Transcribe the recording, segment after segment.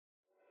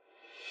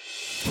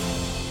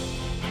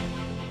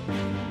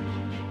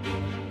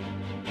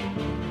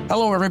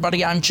Hello,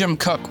 everybody. I'm Jim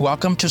Cook.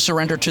 Welcome to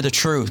Surrender to the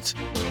Truth.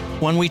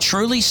 When we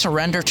truly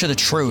surrender to the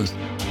truth,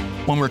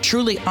 when we're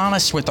truly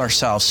honest with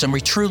ourselves and we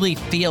truly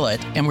feel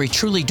it and we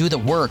truly do the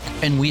work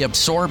and we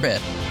absorb it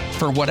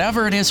for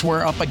whatever it is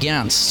we're up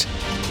against,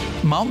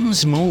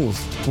 mountains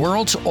move,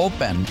 worlds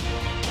open,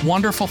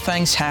 wonderful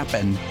things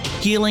happen,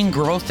 healing,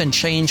 growth, and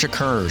change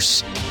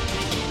occurs.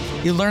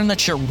 You learn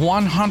that you're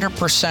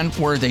 100%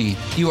 worthy.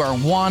 You are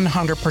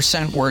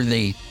 100%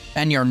 worthy,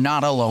 and you're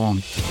not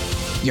alone.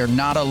 You're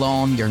not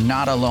alone. You're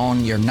not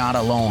alone. You're not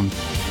alone.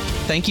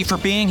 Thank you for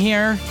being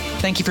here.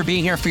 Thank you for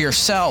being here for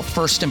yourself,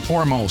 first and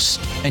foremost.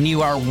 And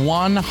you are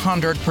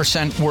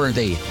 100%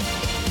 worthy.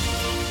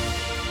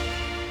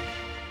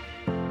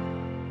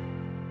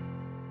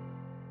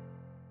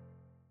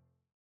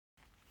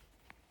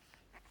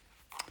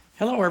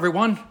 Hello,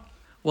 everyone.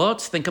 Well,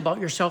 it's Think About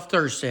Yourself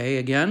Thursday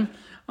again.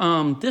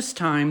 This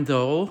time,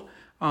 though,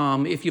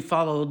 if you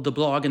followed the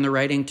blog and the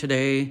writing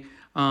today,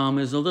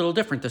 is a little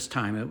different this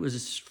time. It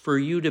was for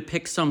you to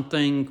pick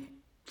something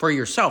for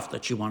yourself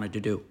that you wanted to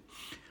do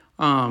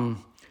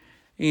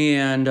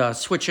and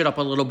switch it up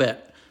a little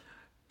bit.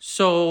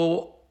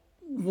 So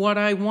what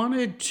I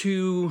wanted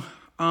to,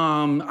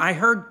 I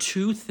heard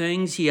two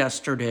things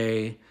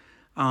yesterday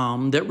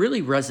that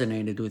really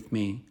resonated with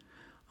me.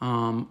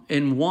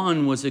 And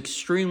one was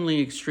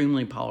extremely,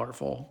 extremely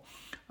powerful.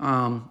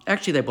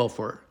 Actually, they both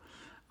were.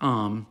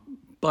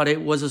 But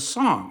it was a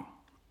song.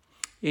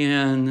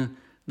 And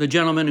the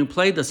gentleman who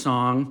played the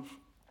song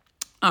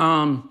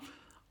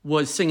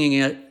was singing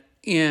it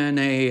in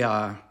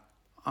a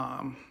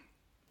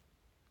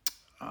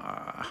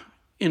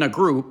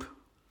group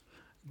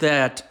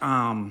that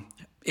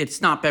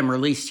it's not been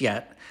released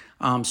yet.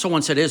 So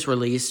once it is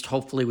released,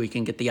 hopefully we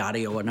can get the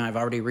audio, and I've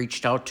already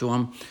reached out to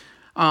him.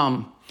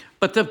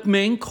 But the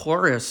main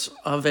chorus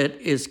of it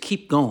is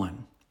keep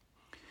going.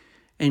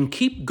 And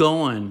keep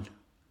going,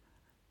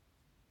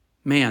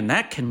 man,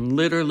 that can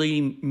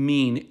literally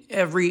mean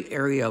every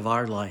area of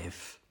our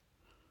life.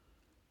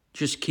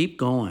 Just keep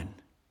going.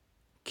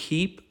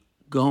 Keep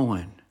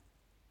going.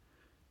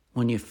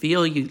 When you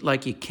feel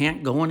like you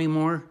can't go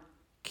anymore,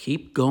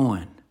 keep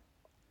going.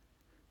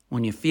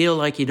 When you feel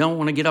like you don't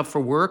want to get up for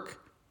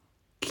work,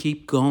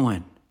 keep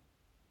going.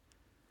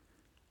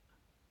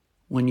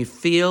 When you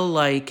feel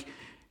like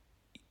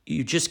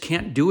you just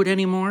can't do it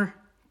anymore,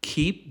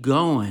 keep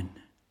going.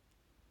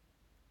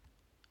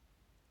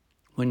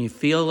 When you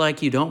feel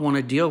like you don't want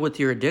to deal with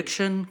your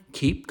addiction,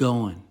 keep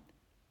going.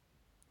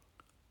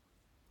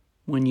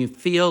 When you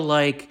feel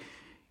like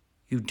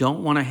you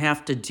don't want to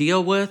have to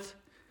deal with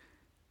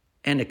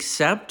and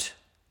accept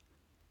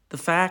the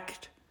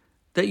fact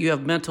that you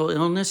have mental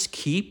illness,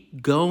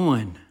 keep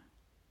going.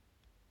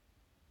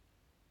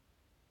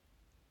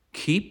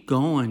 Keep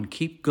going,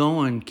 keep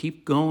going,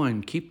 keep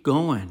going, keep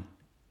going.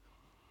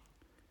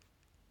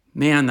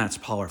 Man, that's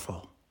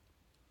powerful.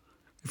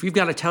 If you've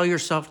got to tell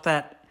yourself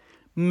that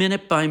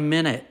minute by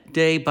minute,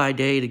 day by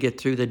day to get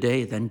through the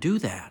day, then do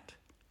that.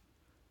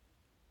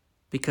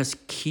 Because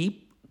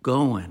keep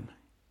going.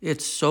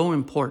 It's so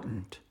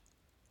important.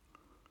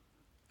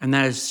 And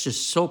that is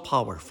just so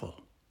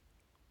powerful.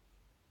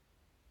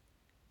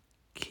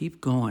 Keep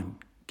going.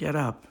 Get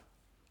up.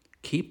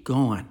 Keep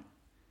going.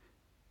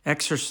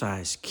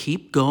 Exercise.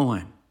 Keep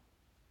going.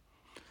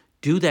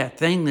 Do that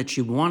thing that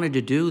you wanted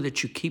to do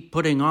that you keep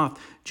putting off.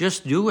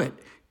 Just do it.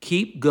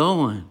 Keep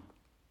going.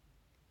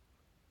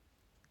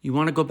 You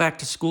want to go back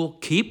to school?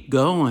 Keep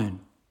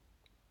going.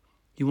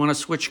 You want to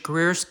switch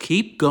careers?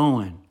 Keep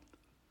going.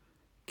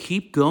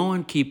 Keep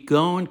going, keep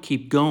going,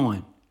 keep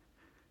going.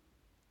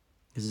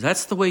 Because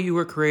that's the way you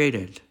were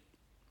created.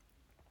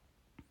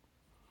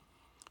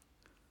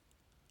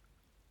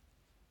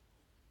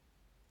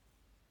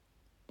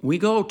 We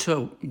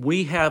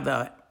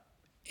have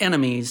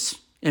enemies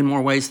in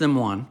more ways than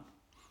one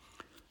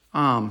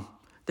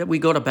that we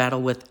go to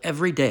battle with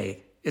every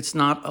day. It's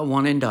not a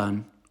one and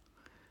done.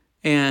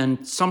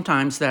 And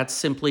sometimes that's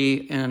simply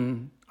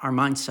in our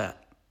mindset.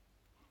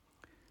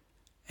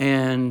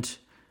 And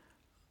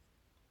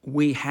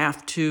we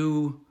have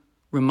to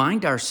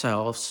remind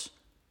ourselves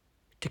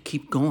to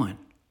keep going.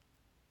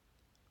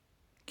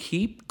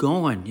 Keep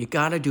going. You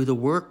got to do the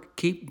work.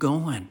 Keep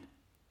going.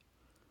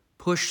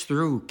 Push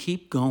through.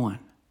 Keep going.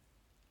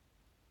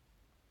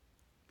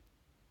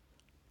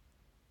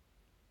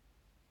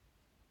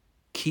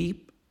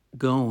 Keep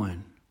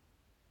going.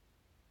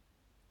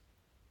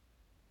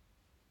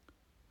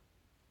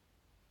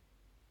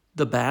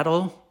 The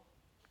battle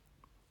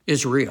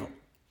is real.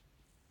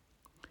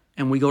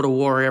 And we go to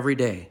war every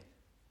day,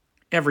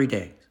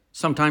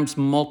 sometimes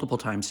multiple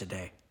times a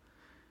day.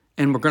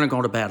 And we're going to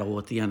go to battle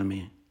with the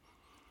enemy.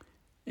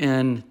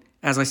 And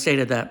as I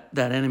stated, that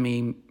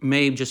enemy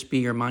may just be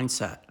your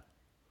mindset.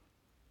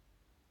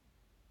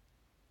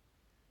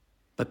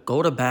 But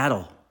go to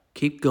battle.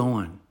 Keep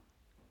going.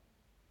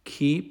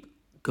 Keep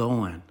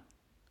going.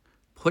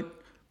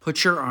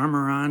 Put your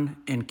armor on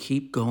and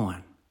keep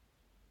going.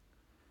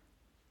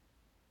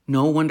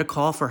 Know when to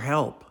call for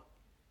help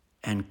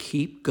and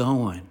keep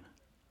going.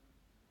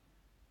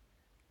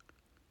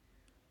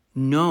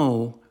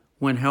 Know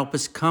when help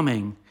is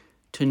coming,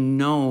 to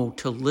know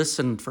to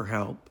listen for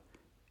help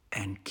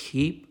and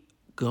keep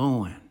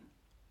going.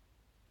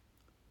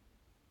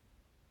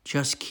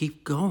 Just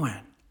keep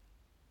going.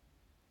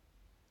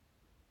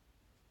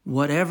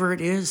 Whatever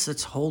it is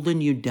that's holding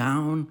you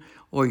down,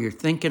 or you're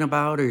thinking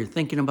about,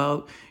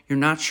 you're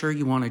not sure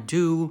you want to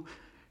do,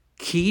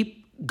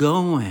 keep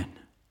going.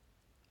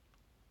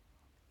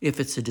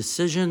 If it's a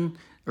decision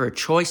or a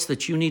choice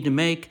that you need to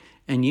make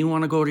and you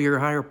want to go to your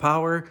higher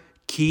power,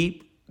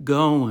 keep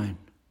going.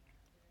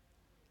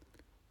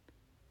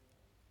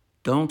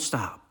 Don't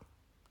stop.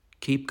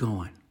 Keep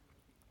going.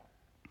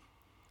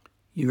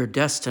 You are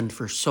destined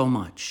for so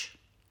much.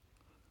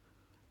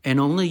 And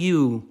only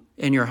you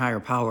and your higher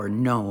power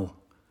know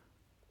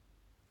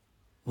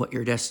what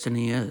your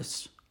destiny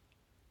is.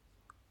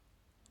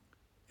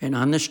 And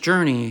on this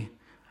journey,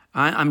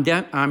 I'm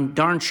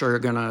darn sure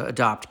going to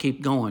adopt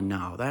keep going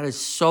now. That is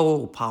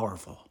so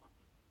powerful.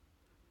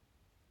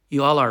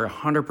 You all are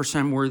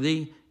 100%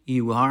 worthy.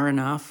 You are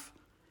enough.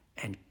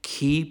 And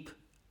keep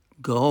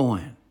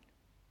going.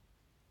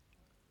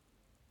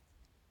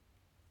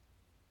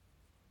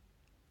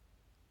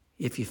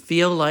 If you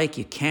feel like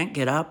you can't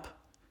get up,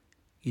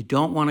 you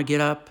don't want to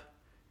get up,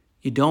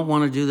 you don't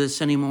want to do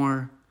this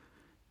anymore,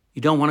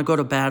 you don't want to go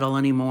to battle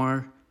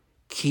anymore,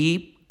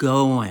 keep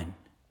going.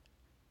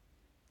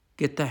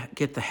 Get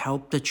the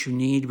help that you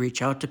need.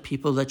 Reach out to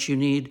people that you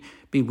need.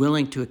 Be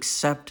willing to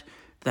accept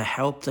the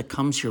help that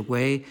comes your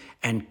way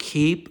and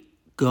keep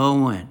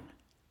going.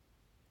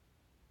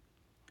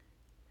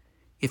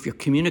 If you're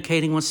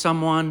communicating with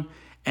someone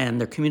and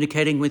they're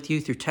communicating with you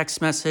through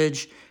text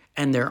message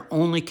and they're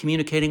only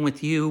communicating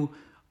with you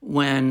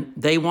when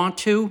they want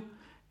to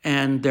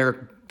and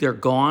they're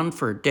gone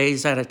for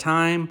days at a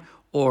time,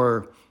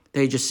 or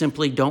they just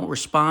simply don't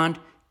respond,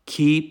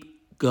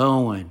 keep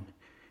going.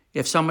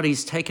 If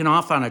somebody's taken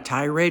off on a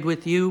tirade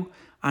with you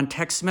on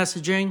text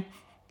messaging,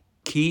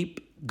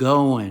 keep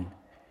going.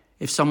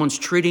 If someone's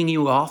treating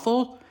you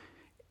awful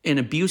and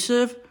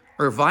abusive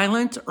or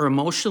violent or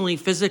emotionally,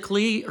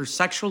 physically, or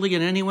sexually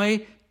in any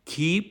way,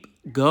 keep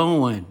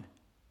going.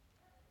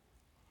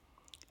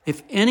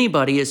 If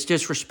anybody is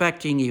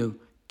disrespecting you,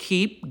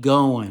 keep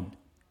going.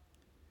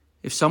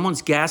 If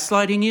someone's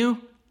gaslighting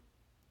you,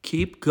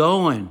 keep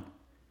going.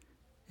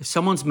 If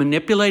someone's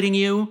manipulating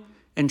you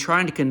and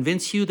trying to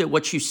convince you that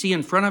what you see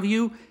in front of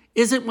you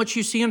isn't what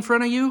you see in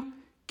front of you,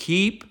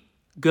 keep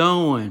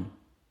going.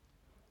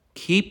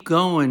 Keep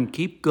going,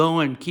 keep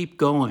going, keep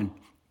going.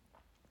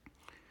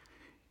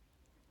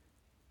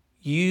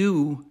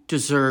 You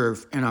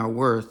deserve and are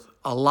worth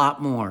a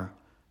lot more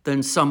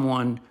than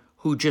someone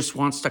who just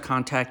wants to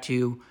contact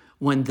you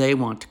when they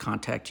want to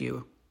contact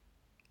you.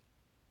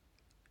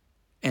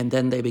 And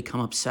then they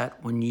become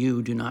upset when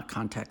you do not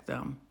contact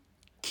them.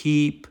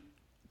 Keep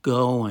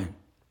going.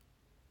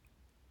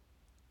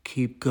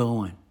 Keep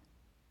going.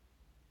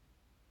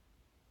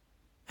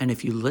 And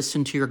if you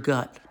listen to your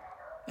gut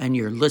and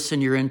you listen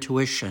to your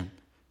intuition,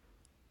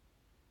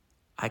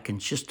 I can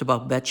just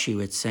about bet you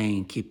it's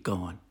saying keep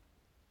going.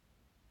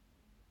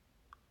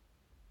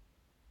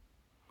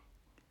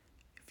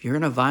 If you're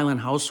in a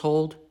violent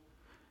household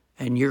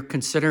and you're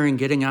considering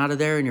getting out of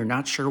there and you're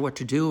not sure what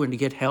to do and to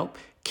get help,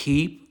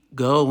 keep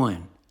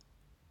going.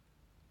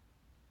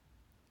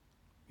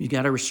 You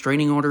got a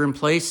restraining order in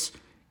place,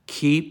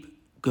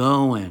 keep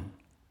going.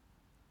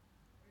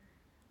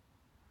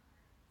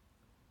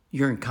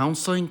 You're in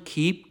counseling,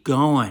 keep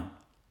going.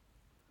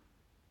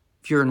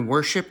 If you're in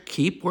worship,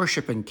 keep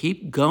worshiping,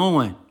 keep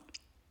going.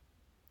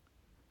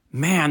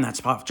 Man, that's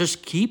powerful.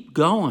 Just keep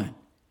going.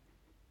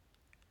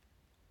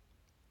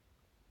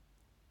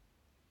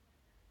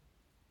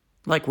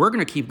 Like, we're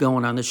going to keep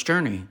going on this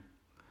journey.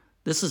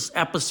 This is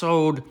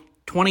episode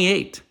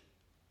 28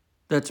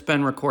 that's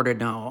been recorded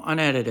now,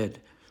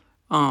 unedited.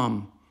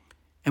 And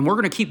we're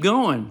going to keep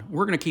going.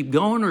 We're going to keep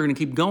going. We're going to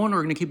keep going.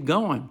 We're going to keep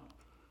going.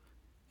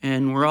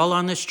 And we're all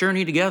on this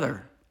journey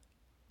together.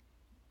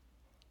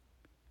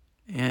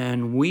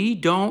 And we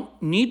don't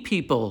need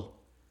people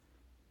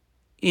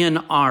in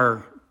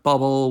our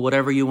bubble,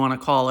 whatever you want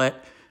to call it,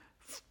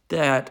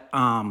 that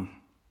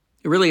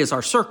it really is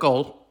our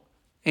circle,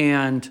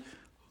 and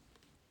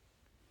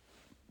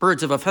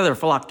birds of a feather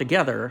flock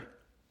together,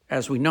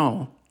 as we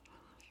know.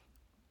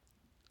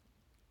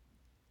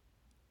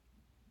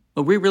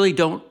 But we really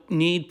don't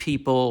need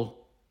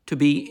people to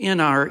be in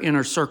our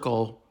inner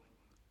circle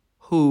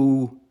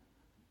who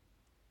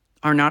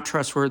are not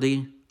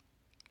trustworthy,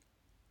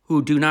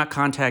 who do not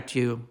contact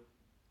you,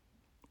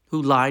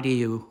 who lie to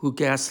you, who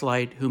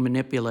gaslight, who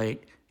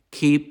manipulate.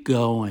 Keep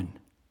going.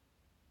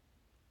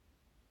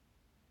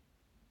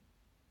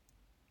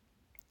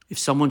 If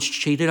someone's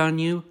cheated on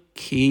you,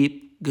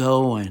 keep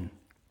going.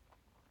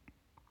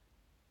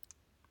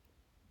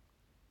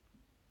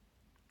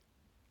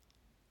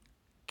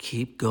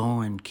 Keep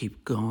going,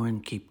 keep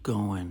going, keep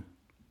going.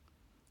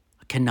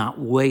 I cannot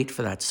wait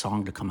for that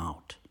song to come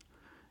out.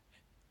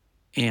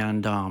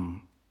 And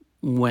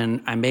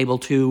when I'm able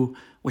to,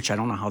 which I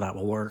don't know how that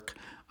will work,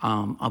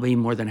 I'll be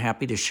more than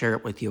happy to share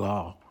it with you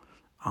all.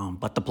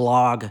 But the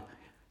blog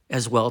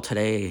as well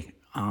today.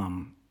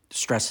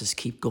 Stresses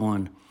keep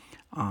going.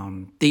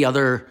 The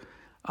other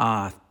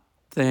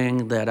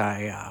thing that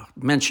I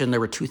mentioned, there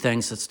were two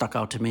things that stuck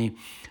out to me.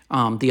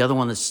 The other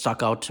one that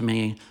stuck out to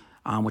me,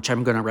 which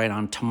I'm going to write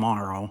on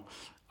tomorrow.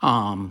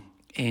 I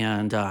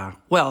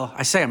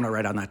say I'm going to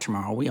write on that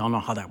tomorrow. We all know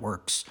how that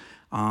works.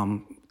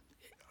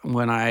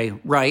 When I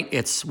write,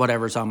 it's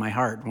whatever's on my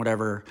heart,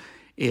 whatever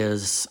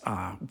is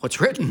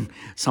what's written.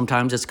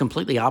 Sometimes it's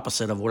completely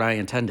opposite of what I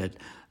intended,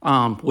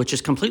 which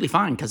is completely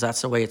fine because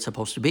that's the way it's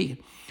supposed to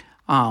be.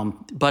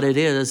 But it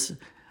is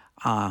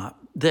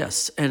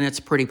this, and it's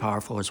pretty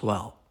powerful as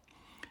well.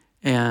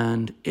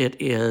 And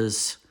it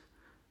is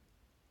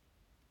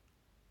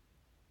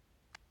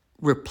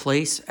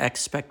replace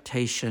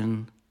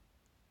expectation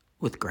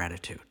with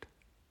gratitude.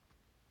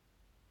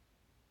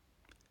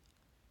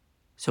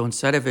 So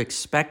instead of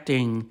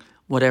expecting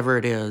whatever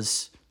it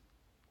is,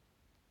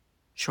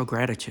 show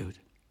gratitude.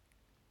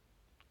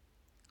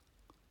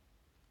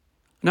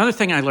 Another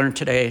thing I learned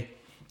today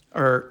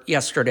or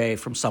yesterday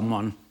from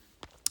someone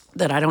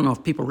that I don't know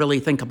if people really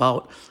think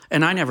about,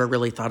 and I never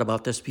really thought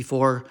about this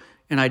before,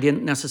 and I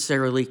didn't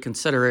necessarily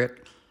consider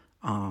it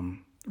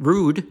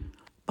rude,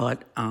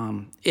 but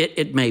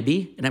it may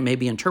be, and it may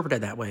be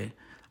interpreted that way.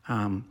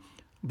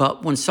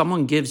 But when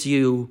someone gives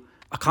you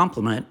a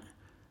compliment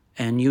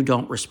and you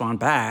don't respond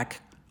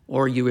back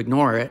or you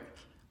ignore it,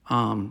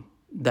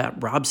 that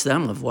robs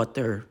them of what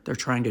they're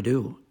trying to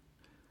do.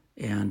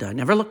 And I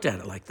never looked at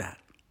it like that.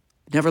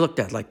 Never looked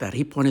at it like that.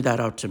 He pointed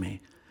that out to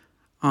me.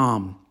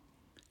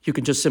 You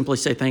can just simply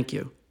say thank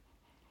you.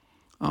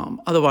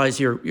 Otherwise,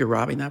 you're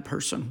robbing that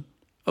person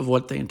of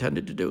what they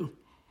intended to do.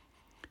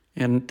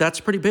 And that's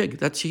pretty big.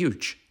 That's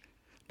huge.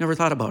 Never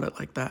thought about it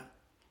like that.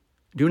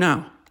 Do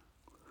now.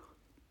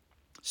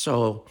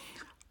 So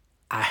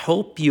I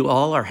hope you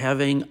all are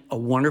having a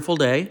wonderful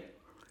day.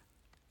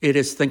 It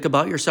is Think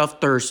About Yourself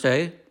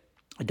Thursday.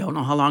 I don't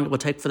know how long it will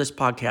take for this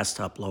podcast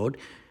to upload.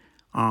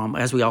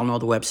 As we all know,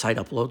 the website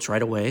uploads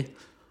right away.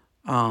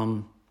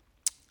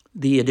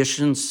 The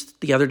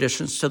other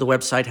additions to the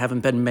website haven't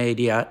been made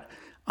yet,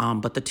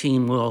 but the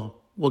team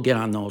will get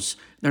on those.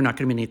 They're not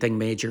going to be anything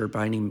major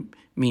by any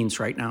means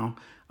right now,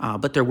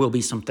 but there will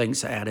be some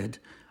things added.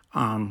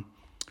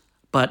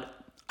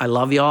 But I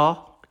love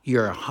y'all.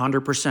 You're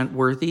 100%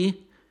 worthy.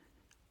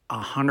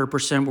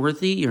 100%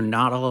 worthy. You're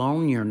not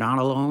alone. You're not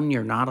alone.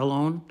 You're not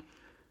alone.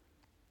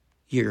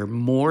 You're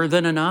more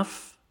than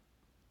enough.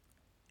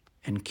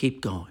 And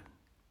keep going.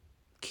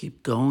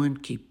 Keep going,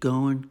 keep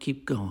going,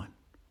 keep going.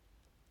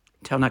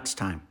 Until next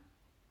time.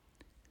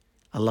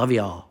 I love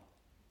y'all.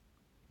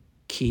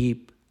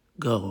 Keep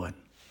going.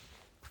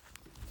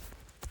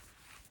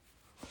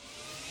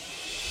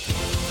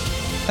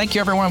 Thank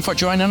you, everyone, for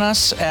joining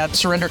us at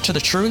Surrender to the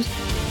Truth.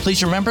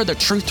 Please remember, the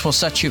truth will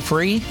set you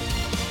free.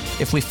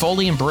 If we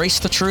fully embrace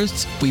the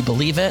truth, we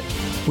believe it,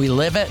 we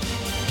live it,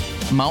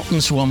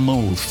 mountains will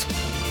move.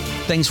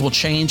 Things will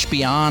change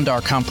beyond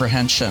our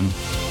comprehension.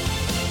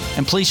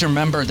 And please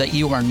remember that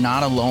you are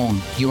not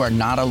alone. You are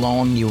not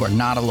alone. You are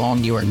not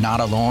alone. You are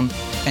not alone.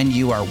 And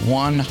you are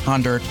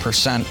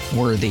 100%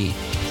 worthy.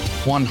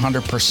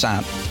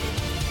 100%.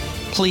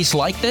 Please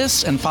like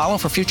this and follow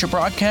for future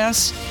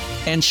broadcasts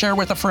and share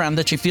with a friend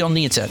that you feel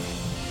needs it.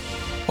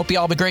 Hope you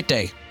all have a great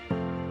day.